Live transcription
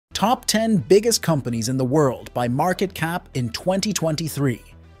Top 10 biggest companies in the world by market cap in 2023.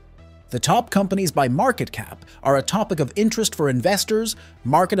 The top companies by market cap are a topic of interest for investors,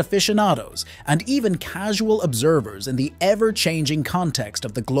 market aficionados, and even casual observers in the ever-changing context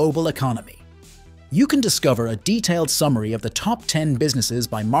of the global economy. You can discover a detailed summary of the top 10 businesses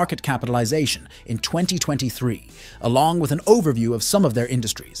by market capitalization in 2023, along with an overview of some of their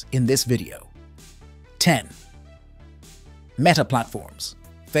industries in this video. 10. Meta Platforms.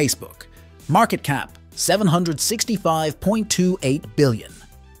 Facebook. Market cap $765.28 billion.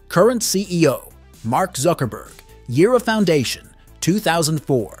 Current CEO Mark Zuckerberg. Year of foundation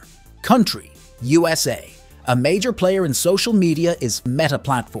 2004. Country USA. A major player in social media is Meta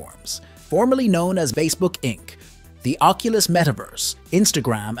Platforms, formerly known as Facebook Inc. The Oculus Metaverse,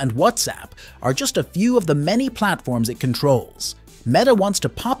 Instagram, and WhatsApp are just a few of the many platforms it controls. Meta wants to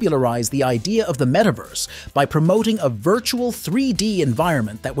popularize the idea of the metaverse by promoting a virtual 3D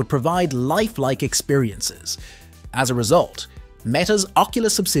environment that would provide lifelike experiences. As a result, Meta's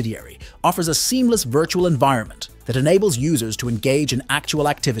Oculus subsidiary offers a seamless virtual environment that enables users to engage in actual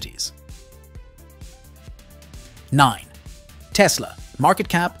activities. 9. Tesla. Market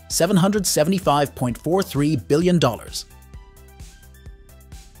cap $775.43 billion.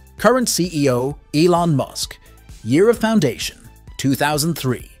 Current CEO Elon Musk. Year of foundation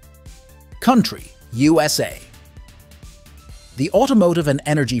 2003. Country USA. The automotive and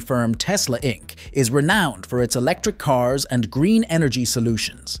energy firm Tesla Inc. is renowned for its electric cars and green energy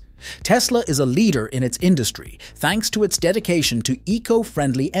solutions. Tesla is a leader in its industry thanks to its dedication to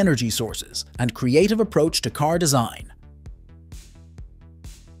eco-friendly energy sources and creative approach to car design.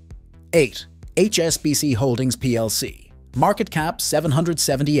 8. HSBC Holdings plc. Market cap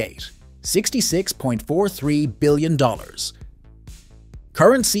 $778.6643 billion.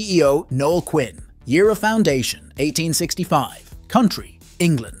 Current CEO Noel Quinn. Year of foundation 1865. Country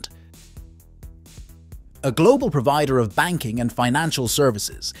England. A global provider of banking and financial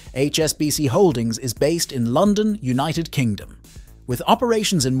services, HSBC Holdings is based in London, United Kingdom. With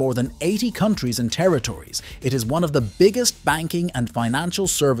operations in more than 80 countries and territories, it is one of the biggest banking and financial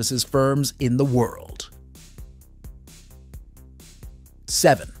services firms in the world.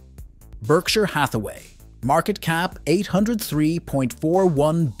 7. Berkshire Hathaway. Market cap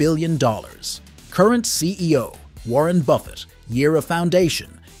 $803.41 billion. Current CEO Warren Buffett. Year of foundation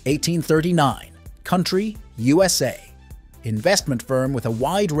 1839. Country USA. Investment firm with a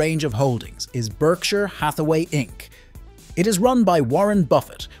wide range of holdings is Berkshire Hathaway Inc. It is run by Warren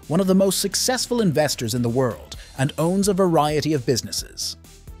Buffett, one of the most successful investors in the world, and owns a variety of businesses.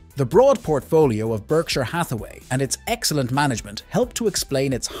 The broad portfolio of Berkshire Hathaway and its excellent management help to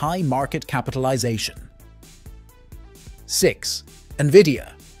explain its high market capitalization. 6.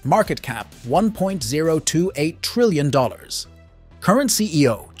 Nvidia. Market cap $1.028 trillion. Current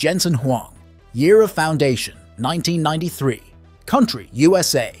CEO Jensen Huang. Year of foundation 1993. Country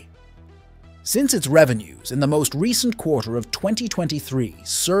USA. Since its revenues in the most recent quarter of 2023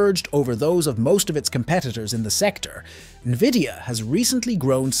 surged over those of most of its competitors in the sector, Nvidia has recently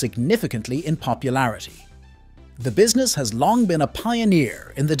grown significantly in popularity. The business has long been a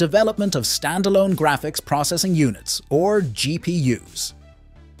pioneer in the development of standalone graphics processing units, or GPUs.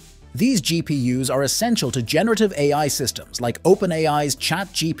 These GPUs are essential to generative AI systems like OpenAI's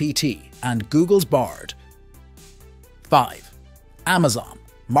ChatGPT and Google's Bard. 5. Amazon.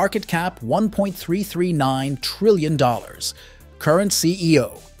 Market cap $1.339 trillion. Current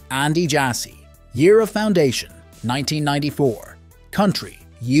CEO Andy Jassy. Year of foundation 1994. Country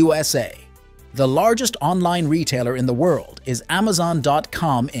USA. The largest online retailer in the world is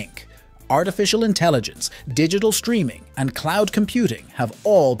Amazon.com Inc. Artificial intelligence, digital streaming, and cloud computing have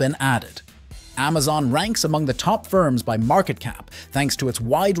all been added. Amazon ranks among the top firms by market cap thanks to its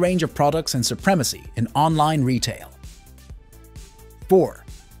wide range of products and supremacy in online retail. 4.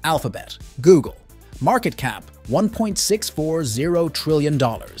 Alphabet. Google. Market cap $1.640 trillion.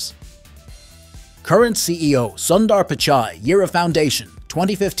 Current CEO Sundar Pichai. Year of foundation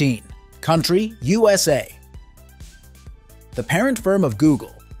 2015. Country USA. The parent firm of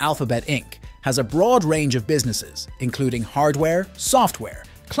Google, Alphabet Inc., has a broad range of businesses, including hardware, software,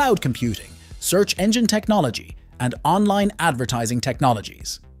 cloud computing, search engine technology, and online advertising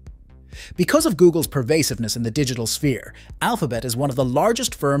technologies. Because of Google's pervasiveness in the digital sphere, Alphabet is one of the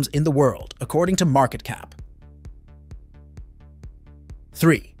largest firms in the world, according to market cap.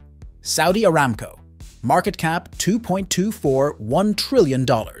 3. Saudi Aramco. Market cap $2.241 trillion.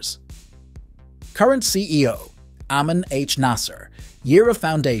 Current CEO Aman H. Nasser. Year of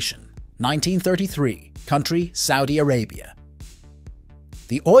foundation 1933. Country Saudi Arabia.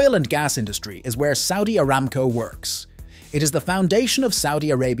 The oil and gas industry is where Saudi Aramco works. It is the foundation of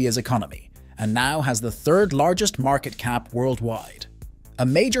Saudi Arabia's economy, and now has the third largest market cap worldwide. A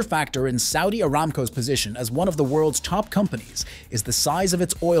major factor in Saudi Aramco's position as one of the world's top companies is the size of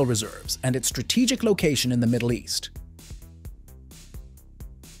its oil reserves and its strategic location in the Middle East.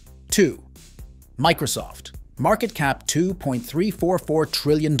 2. Microsoft. Market cap $2.344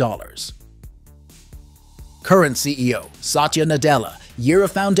 trillion. Current CEO, Satya Nadella. Year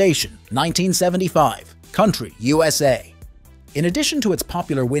of foundation, 1975. Country, USA. In addition to its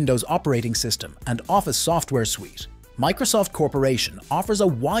popular Windows operating system and Office software suite, Microsoft Corporation offers a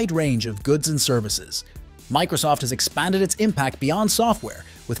wide range of goods and services. Microsoft has expanded its impact beyond software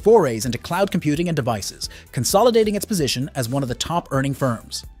with forays into cloud computing and devices, consolidating its position as one of the top-earning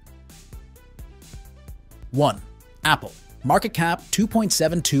firms. 1. Apple. Market cap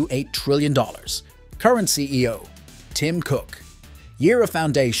 $2.728 trillion. Current CEO, Tim Cook. Year of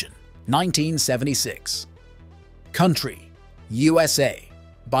foundation, 1976. Country, USA.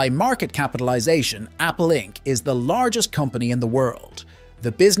 By market capitalization, Apple Inc. is the largest company in the world.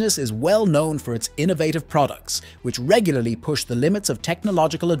 The business is well known for its innovative products, which regularly push the limits of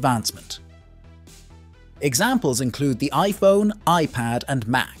technological advancement. Examples include the iPhone, iPad, and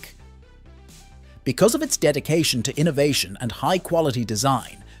Mac. Because of its dedication to innovation and high-quality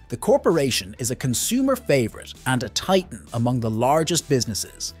design, the corporation is a consumer favorite and a titan among the largest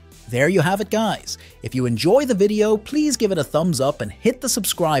businesses. There you have it, guys. If you enjoy the video, please give it a thumbs up and hit the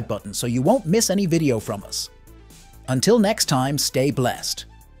subscribe button so you won't miss any video from us. Until next time, stay blessed.